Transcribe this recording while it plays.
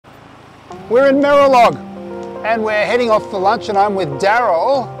We're in Marilog and we're heading off for lunch, and I'm with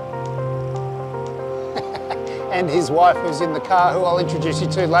Daryl and his wife who's in the car, who I'll introduce you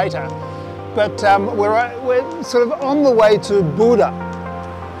to later. But we're sort of on the way to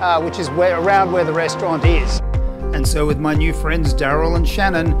BUDA, which is around where the restaurant is. And so with my new friends Daryl and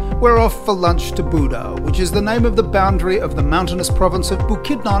Shannon, we're off for lunch to BUDA, which is the name of the boundary of the mountainous province of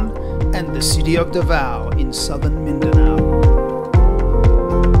Bukidnon and the city of Davao in southern Mindanao.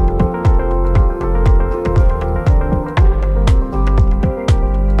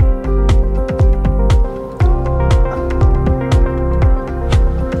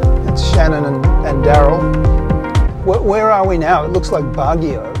 That's Shannon and Daryl. Where are we now? It looks like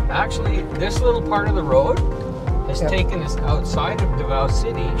Baguio. Actually, this little part of the road has taken us outside of Davao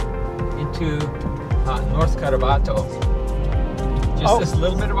City into North Cotabato. Just this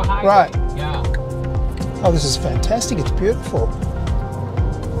little bit of a highway. Right. Yeah. Oh, this is fantastic. It's beautiful.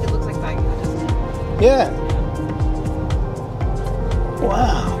 It looks like Baguio, doesn't it? Yeah.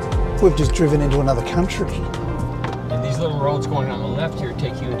 Wow. We've just driven into another country. And these little roads going on the left here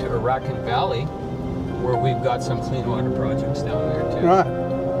take you into Arakan Valley, where we've got some clean water projects down there too. Right.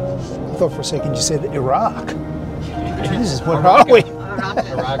 I thought for a second you said Iraq. Jesus, where are we?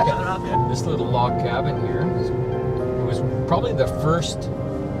 Arakan. This little log cabin here was probably the first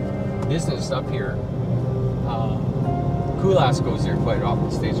business up here. Kulas goes there quite often,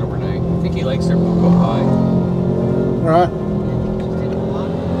 stays overnight. I think he likes their buko pie. Right.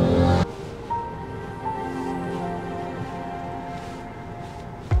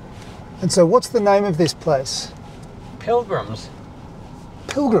 And so what's the name of this place? Pilgrims.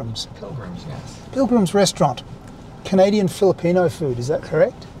 Pilgrims? Pilgrims, yes. Pilgrims Restaurant. Canadian Filipino food, is that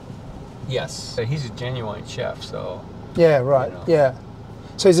correct? Yes. He's a genuine chef, so... Yeah, right, you know. yeah.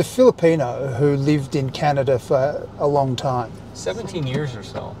 So he's a Filipino who lived in Canada for a long time. 17 years or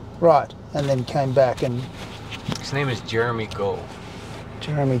so. Right, and then came back and... His name is Jeramie Go.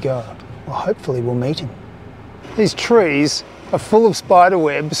 Jeramie Go. Well, hopefully we'll meet him. These trees are full of spider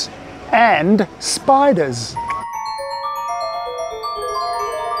webs and spiders.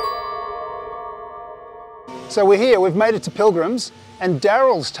 So we're here, we've made it to Pilgrims, and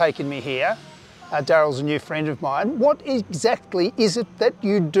Daryl's taken me here. Daryl's a new friend of mine. What exactly is it that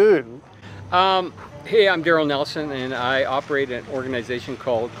you do? Hey, I'm Daryl Nelson, and I operate an organization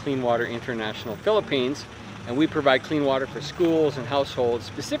called Clean Water International Philippines, and we provide clean water for schools and households,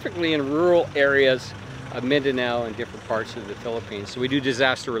 specifically in rural areas of Mindanao and different parts of the Philippines. So we do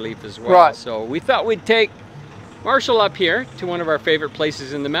disaster relief as well. Right. So we thought we'd take Marshall up here to one of our favorite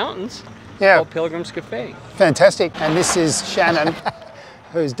places in the mountains, called Pilgrims Cafe. Fantastic. And this is Shannon,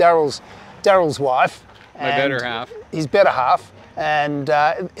 who's Daryl's wife. My better half. His better half. And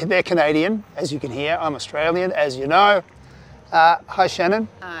they're Canadian, as you can hear. I'm Australian, as you know. Hi, Shannon.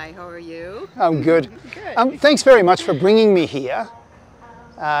 Hi, how are you? I'm good. Good. Thanks very much for bringing me here.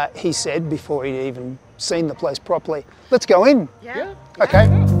 He said before he'd even seen the place properly. Let's go in. Yeah. Okay.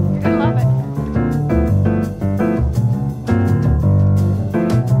 You're gonna love it.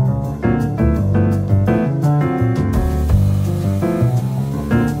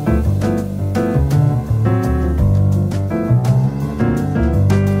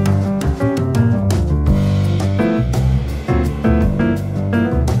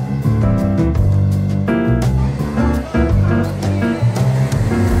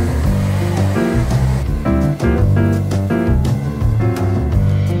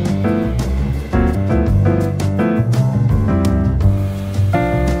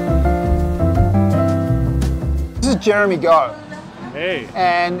 Jeramie Go. Hey.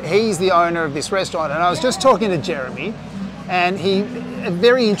 And he's the owner of this restaurant. And I was just talking to Jeramie, and he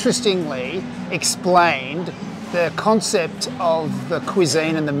very interestingly explained the concept of the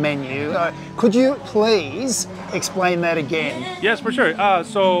cuisine and the menu. Could you please explain that again? Yes, for sure.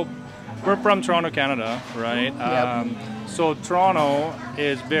 So we're from Toronto, Canada, right? So Toronto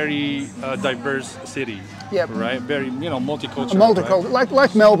is very diverse city. Yep. Right. Very, multicultural. Multicultural, right?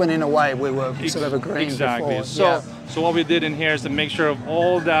 like Melbourne in a way. We were sort of agreeing exactly. before. So what we did in here is to make sure of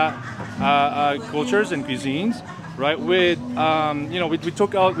all that cultures and cuisines, right? With we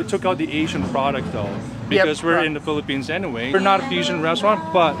took out the Asian product though, because we're in the Philippines anyway. We're not a fusion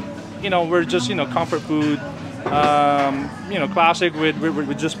restaurant, but we're just comfort food. Classic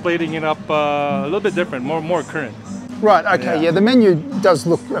with just plating it up a little bit different, more current. Right, okay, yeah, the menu does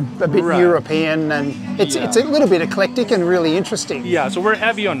look a bit European, and it's a little bit eclectic and really interesting. Yeah, so we're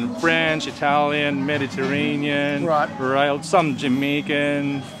heavy on French, Italian, Mediterranean, right, some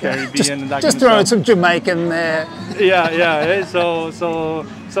Jamaican, Caribbean, and that just kind throwing of stuff. some Jamaican there. Yeah,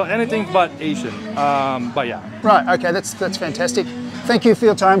 so anything but Asian, but yeah. Right, okay, that's fantastic. Thank you for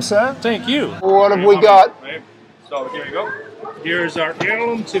your time, sir. Thank you. What have we got? Right. So here we go. Here's our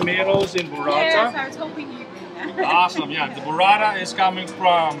heirloom tomatoes in burrata. Yes, I was hoping you'd bring that. Awesome, yeah. The burrata is coming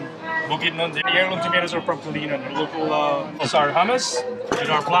from Bukidnon. The heirloom tomatoes are from Kalinan. Our local, it's our hummus with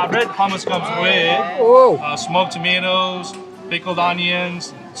our flatbread. Hummus comes with smoked tomatoes, pickled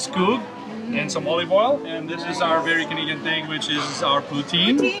onions, skoog, and some olive oil. And this is our very Canadian thing, which is our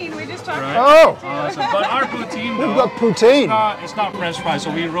poutine. Poutine, we just talked Right. about. But our poutine, We've got poutine. It's not French fries,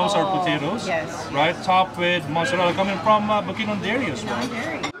 so we roast our potatoes. Yes. Right, topped with mozzarella coming from Bukidnon Dairy as well.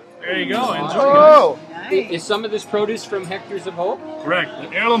 There you go, enjoy. Oh, Is some of this produce from Hectares of Hope? Correct.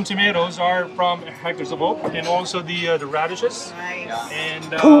 The heirloom tomatoes are from Hectares of Hope, and also the radishes. Nice. And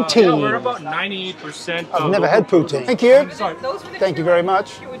Poutine. yeah, we're about 98%. I've never had poutine. Thank you. Sorry. Those were the Thank you very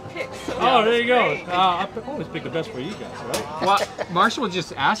much. you would pick. So Oh, there you go. great. I always pick the best for you guys, right? Well, Marshall was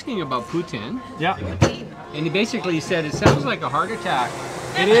just asking about poutine, Yeah. and he basically said it sounds like a heart attack.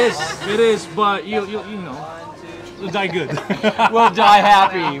 It is, but you know, you'll die good. We'll die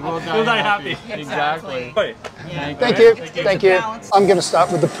happy. We'll die happy. Exactly. Right. Yeah. Thank you. Thank you. Balanced. I'm going to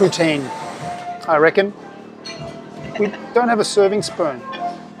start with the poutine, I reckon. We don't have a serving spoon.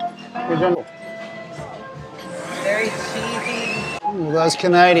 We don't. Very cheesy. Ooh, those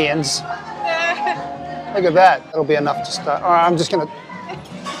Canadians. Look at that. That'll be enough to start. All right, I'm just going to.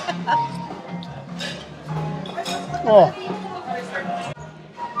 Oh.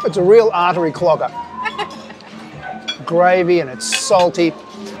 It's a real artery clogger. Gravy and it's salty,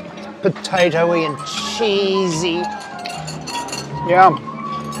 potatoey and cheesy. Yum.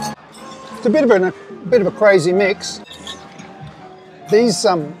 It's a bit of a crazy mix. These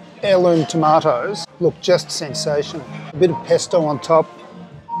heirloom tomatoes look just sensational. A bit of pesto on top.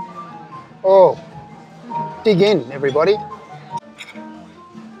 Oh, dig in, everybody.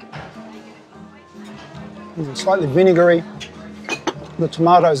 Slightly vinegary. The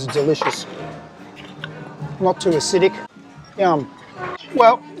tomatoes are delicious. Not too acidic. Yum.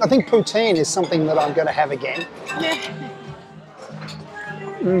 Well, I think poutine is something that I'm going to have again.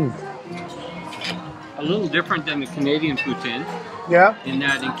 A little different than the Canadian poutine, Yeah? in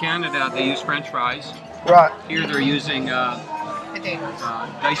that in Canada they use French fries. Right. Here they're using Potatoes.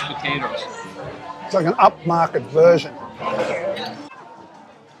 diced potatoes. It's like an upmarket version.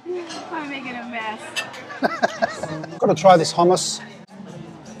 I'm making a mess. Got to try this hummus.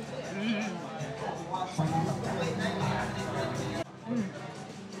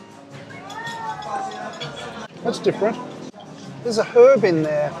 That's different. There's a herb in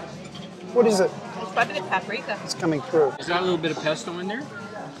there. What is it? It's probably the paprika. It's coming through. Is that a little bit of pesto in there?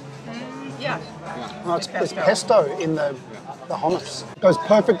 Yeah. Oh, it's pesto in the hummus. Goes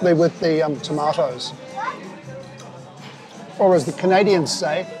perfectly with the tomatoes. Or as the Canadians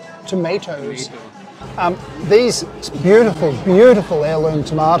say, tomatoes. These beautiful, beautiful heirloom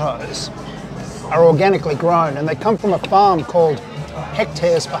tomatoes are organically grown, and they come from a farm called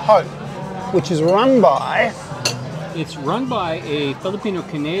Hectares for Hope, which is run by It's run by a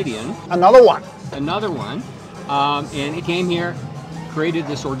Filipino-Canadian, another one. And he came here, created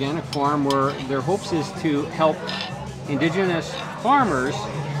this organic farm where their hopes is to help indigenous farmers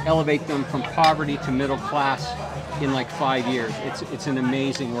elevate them from poverty to middle class in like 5 years. It's an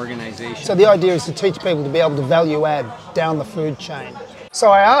amazing organization. So the idea is to teach people to be able to value add down the food chain. So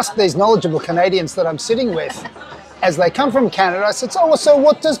I asked these knowledgeable Canadians that I'm sitting with, as they come from Canada, I said, so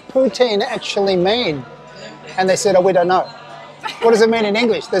what does poutine actually mean? And they said, oh, we don't know. What does it mean in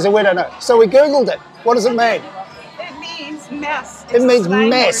English? They said, we don't know. So we Googled it. What does it mean? It means mess. It means It's a slang word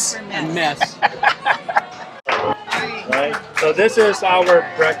mess. for A mess. Right. So this is our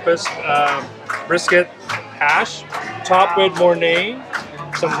breakfast brisket hash, topped with mornay,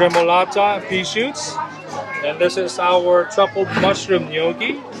 some gremolata and pea shoots. And this is our truffled mushroom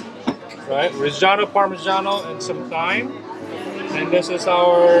gnocchi, right? Reggiano Parmigiano and some thyme. And this is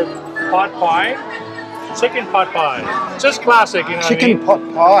our pot pie, chicken pot pie. Just classic, you know Chicken what I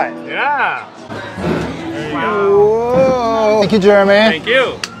mean? pot pie. Yeah. There you go. Whoa. Thank you, Jeramie. Thank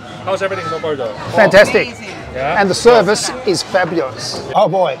you. How's everything so far though? Fantastic. Amazing. Yeah. And the service is fabulous. Oh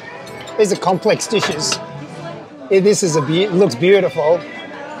boy, these are complex dishes. This is looks beautiful.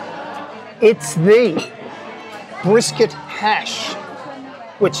 It's the brisket hash,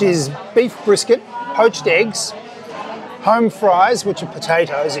 which is beef brisket, poached eggs, home fries, which are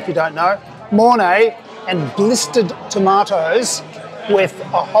potatoes if you don't know, mornay, and blistered tomatoes with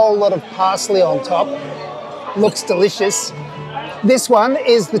a whole lot of parsley on top. Looks delicious. This one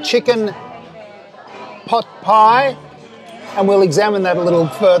is the chicken pot pie, and we'll examine that a little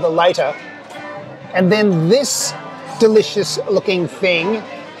further later. And then this delicious looking thing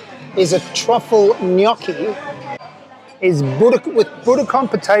is a truffle gnocchi. is Buddha with Budokan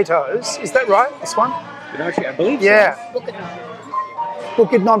potatoes. Is that right? This one? Actually, I believe Yeah. so.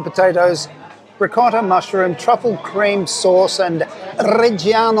 Bukidnon potatoes, ricotta mushroom, truffle cream sauce, and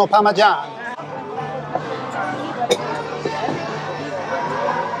Reggiano Parmesan.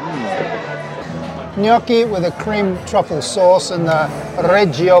 Gnocchi with a cream truffle sauce and the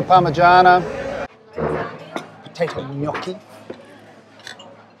Reggio Parmigiana. Potato gnocchi.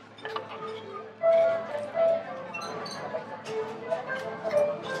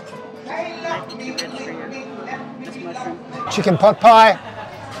 Chicken pot pie.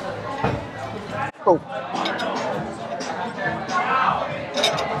 Oh.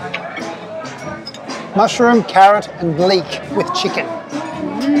 Mushroom, carrot, and leek with chicken.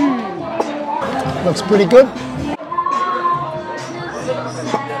 Looks pretty good.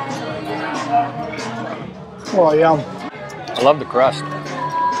 Oh, yum. I love the crust.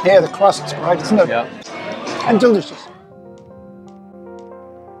 Yeah, the crust's great, isn't it? Yeah. And delicious.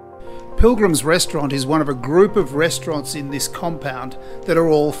 Pilgrims Restaurant is one of a group of restaurants in this compound that are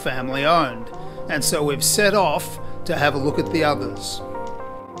all family owned. And so we've set off to have a look at the others.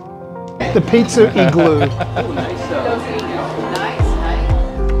 The Pizza Igloo. Oh, nice. Nice.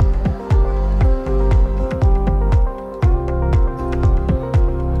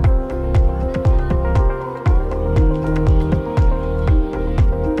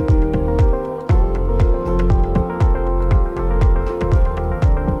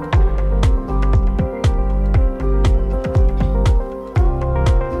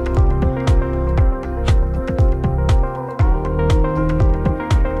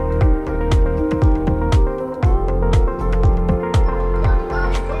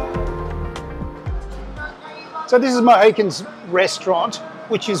 So this is Mohican's restaurant,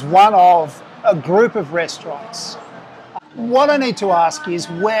 which is one of a group of restaurants. What I need to ask is,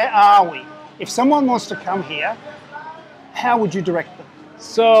 where are we? If someone wants to come here, how would you direct them?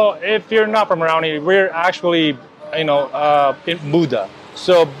 So if you're not from around here, we're actually, in BUDA.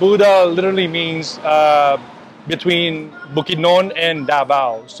 So BUDA literally means between Bukidnon and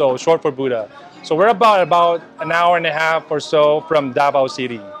Davao, so short for BUDA. So we're about an hour and a half or so from Davao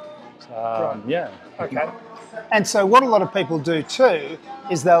City. Yeah. Okay. And so what a lot of people do too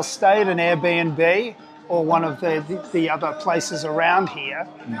is they'll stay at an Airbnb or one of the other places around here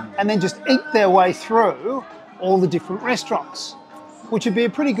and then just eat their way through all the different restaurants, which would be a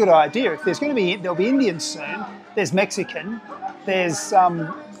pretty good idea. If there'll be Indian soon, there's Mexican, there's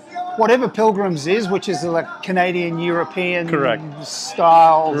whatever Pilgrims is, which is like Canadian, European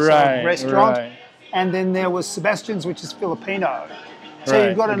style sort of restaurant. Right. And then there was Sebastian's, which is Filipino. So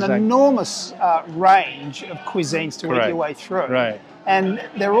you've got an enormous range of cuisines to eat your way through. Right. And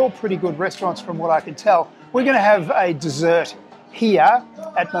they're all pretty good restaurants from what I can tell. We're going to have a dessert here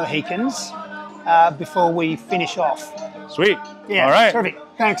at Mohican's before we finish off. Sweet. Yeah, all right. Perfect.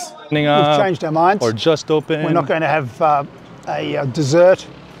 Thanks. We've changed our minds. Or just open. We're not going to have a dessert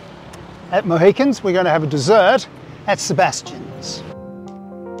at Mohican's. We're going to have a dessert at Sebastian's.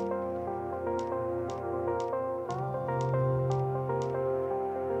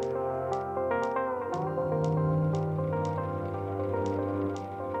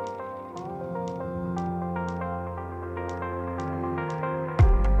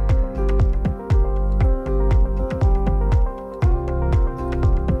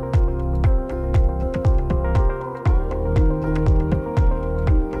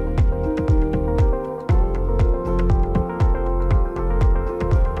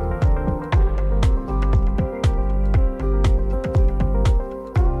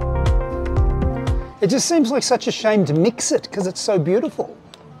 It just seems like such a shame to mix it because it's so beautiful.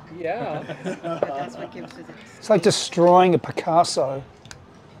 Yeah. That's what gives it. It's like destroying a Picasso.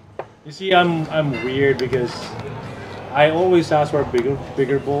 You see, I'm weird because I always ask for a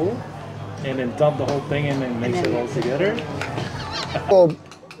bigger bowl and then dump the whole thing and then mix it all together. All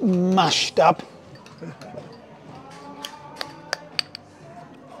mushed up.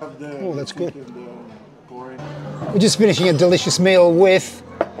 Oh, that's good. We're just finishing a delicious meal with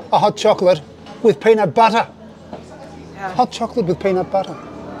a hot chocolate with peanut butter. Yeah. Hot chocolate with peanut butter.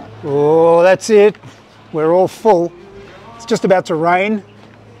 Oh, that's it. We're all full. It's just about to rain.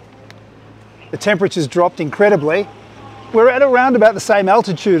 The temperature's dropped incredibly. We're at around about the same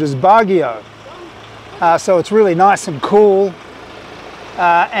altitude as Baguio. So it's really nice and cool.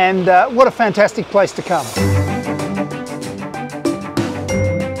 And what a fantastic place to come.